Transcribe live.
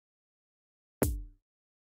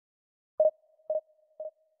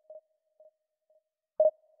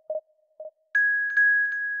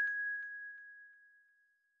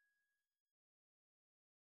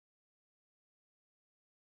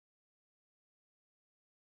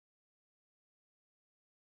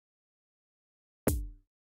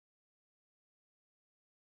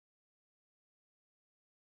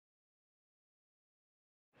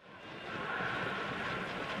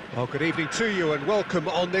Well, good evening to you and welcome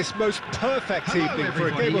on this most perfect evening for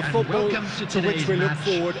a game of football to which we look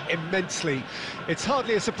forward immensely. It's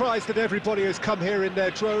hardly a surprise that everybody has come here in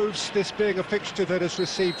their droves, this being a fixture that has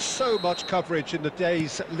received so much coverage in the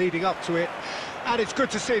days leading up to it. And it's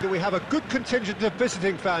good to see that we have a good contingent of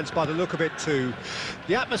visiting fans by the look of it too.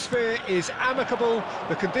 The atmosphere is amicable,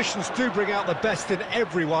 the conditions do bring out the best in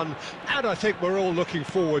everyone, and I think we're all looking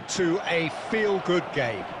forward to a feel-good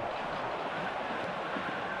game.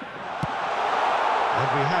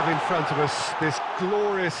 And we have in front of us this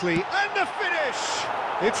gloriously... And the finish!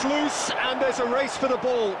 It's loose and there's a race for the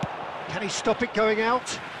ball. Can he stop it going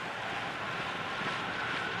out?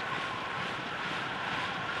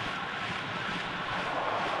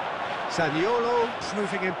 Zaniolo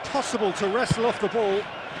proving impossible to wrestle off the ball.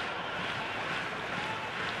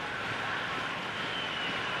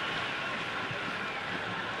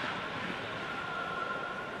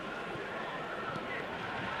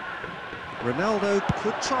 Ronaldo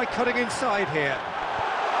could try cutting inside here.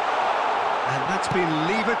 And that's been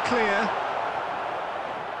levered clear.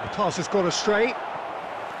 The pass has gone astray.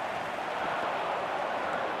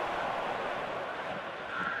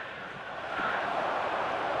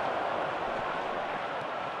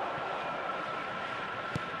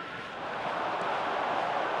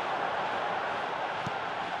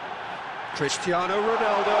 Cristiano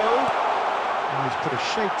Ronaldo. Oh, he's put a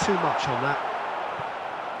shade too much on that.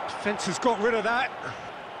 Defence has got rid of that.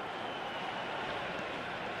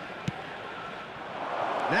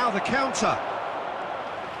 Now the counter.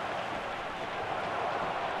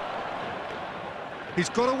 He's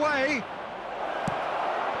got away.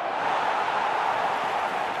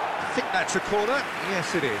 I think that's a corner.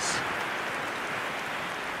 Yes, it is.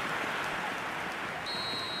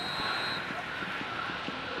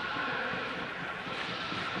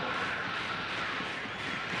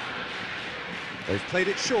 They've played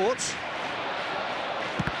it short.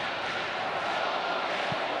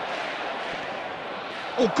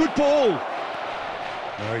 Oh, good ball!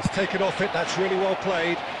 No, he's taken off it, that's really well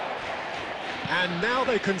played. And now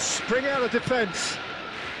they can spring out of defence.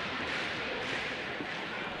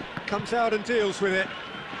 Comes out and deals with it.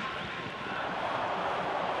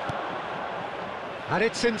 And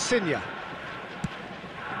it's Insigne.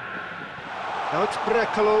 Now it's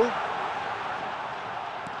Brecalo.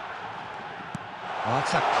 Oh,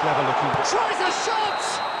 that's a clever looking... Tries a shot!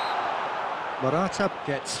 Morata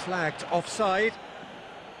gets flagged offside.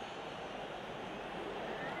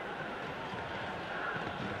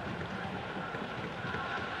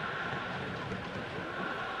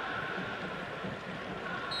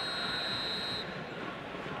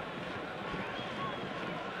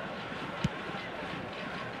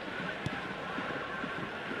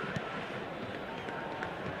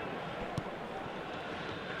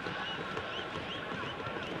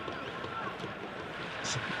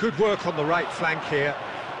 Some good work on the right flank here.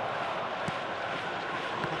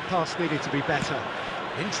 That pass needed to be better.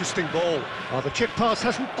 Interesting ball. Oh, the chip pass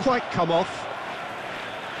hasn't quite come off.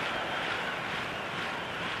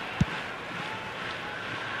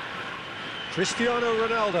 Cristiano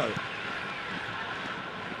Ronaldo.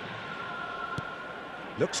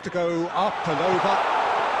 Looks to go up and over.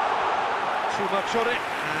 Too much on it,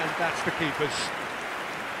 and that's the keeper's.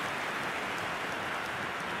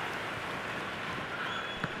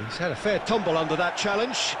 He's had a fair tumble under that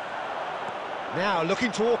challenge. Now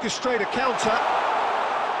looking to orchestrate a counter.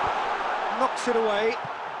 Knocks it away.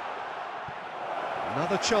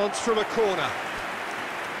 Another chance from a corner.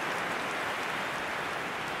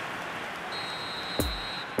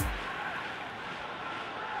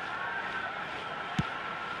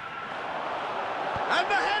 And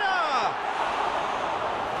the header!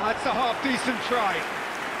 That's a half-decent try.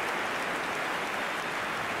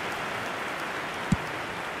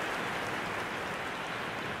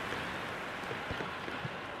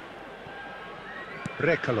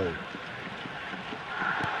 Brecalo.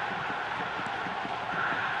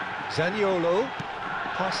 Zaniolo.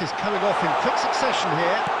 Pass is coming off in quick succession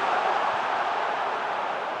here.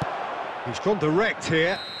 He's gone direct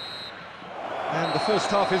here. And the first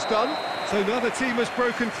half is done. So now the team has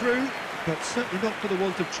broken through, but certainly not for the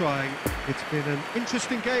want of trying. It's been an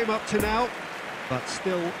interesting game up to now, but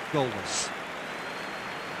still goalless.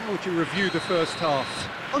 How would you review the first half?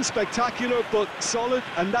 Unspectacular, but solid,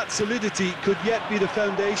 and that solidity could yet be the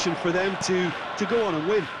foundation for them to go on and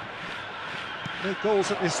win. No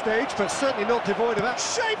goals at this stage, but certainly not devoid of that.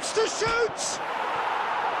 Shapes to shoot!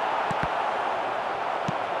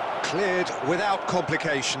 Cleared without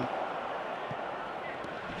complication.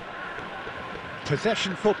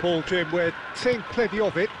 Possession football, Jim, we're seeing plenty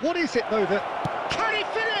of it. What is it, though, that... Can he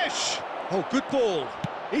finish? Oh, good ball.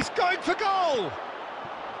 He's going for goal!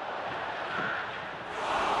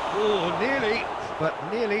 Oh, nearly, but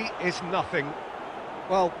nearly is nothing.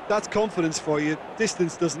 Well, that's confidence for you.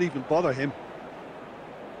 Distance doesn't even bother him.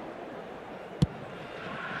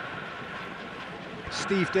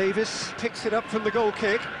 Steve Davis picks it up from the goal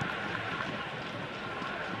kick.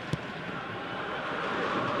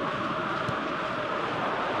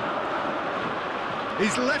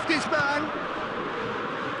 He's left his man.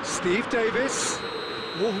 Steve Davis,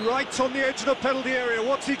 right on the edge of the penalty area.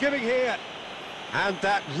 What's he giving here? And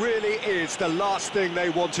that really is the last thing they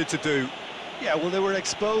wanted to do. Yeah, well, they were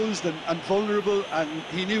exposed and vulnerable, and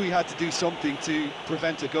he knew he had to do something to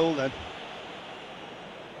prevent a goal then.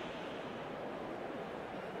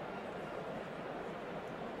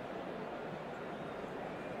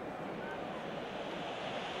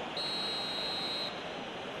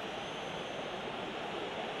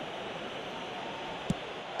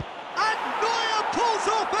 Pulls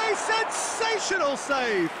off a sensational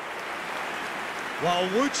save. Well,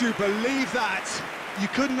 would you believe that? You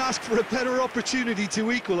couldn't ask for a better opportunity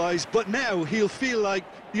to equalise, but now he'll feel like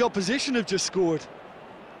the opposition have just scored.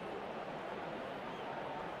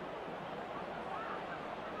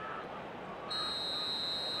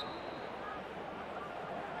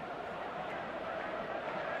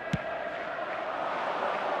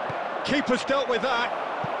 Keeper's dealt with that.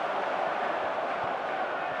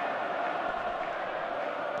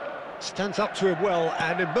 Stands up to him well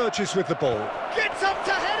and emerges with the ball. Gets up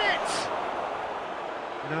to head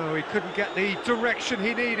it! No, he couldn't get the direction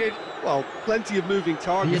he needed. Well, plenty of moving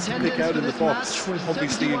targets to pick out in the box.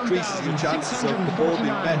 Obviously increases your chances of the ball being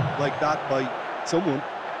met like that by someone.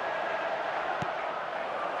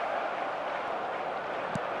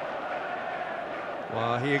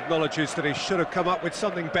 Well, he acknowledges that he should have come up with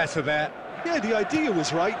something better there. Yeah, the idea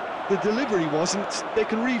was right. The delivery wasn't. They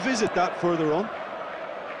can revisit that further on.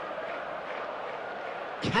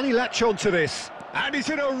 Can he latch on to this? And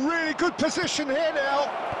he's in a really good position here now.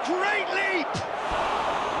 Great leap!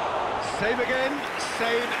 Same again,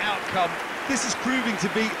 same outcome. This is proving to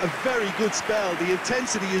be a very good spell. The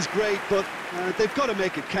intensity is great, but they've got to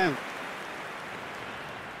make it count.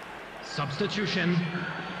 Substitution.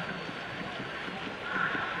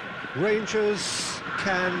 Rangers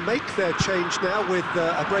can make their change now with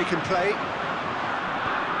a break in play.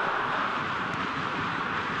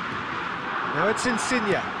 Now it's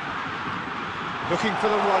Insigne, looking for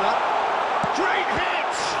the run-up. Great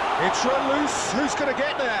hit! It's run loose, who's going to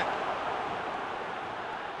get there?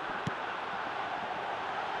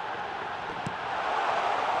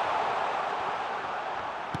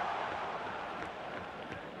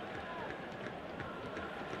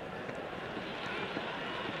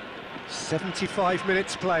 "75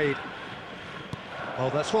 minutes played." Oh,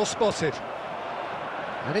 that's well spotted.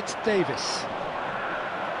 And it's Davis.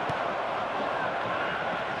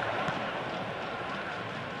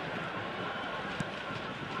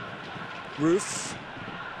 Roof.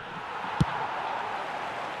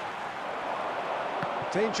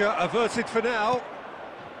 Danger averted for now.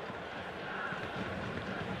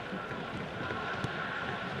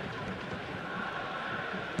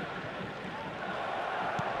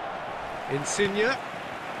 Insigne.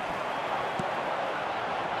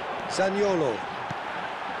 Zaniolo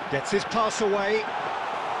gets his pass away.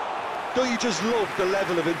 Don't you just love the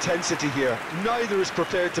level of intensity here? Neither is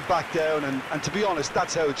prepared to back down, and to be honest,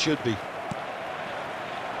 that's how it should be.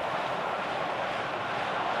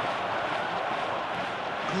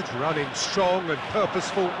 Good running, strong and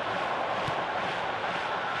purposeful.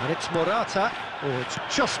 And it's Morata. Oh, it's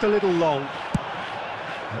just a little long.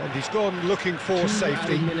 And he's gone looking for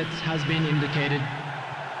safety. 2 minutes has been indicated.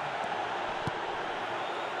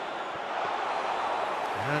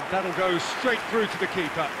 And that'll go straight through to the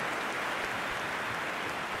keeper.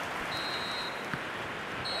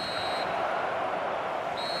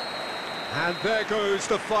 And there goes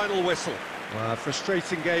the final whistle. Well, a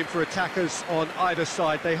frustrating game for attackers on either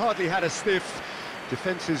side. They hardly had a sniff.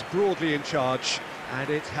 Defence is broadly in charge, and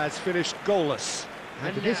it has finished goalless.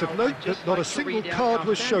 And it is of note that not a single card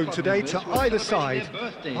was shown today to either side.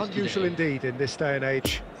 Unusual indeed in this day and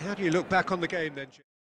age. How do you look back on the game then, Jim?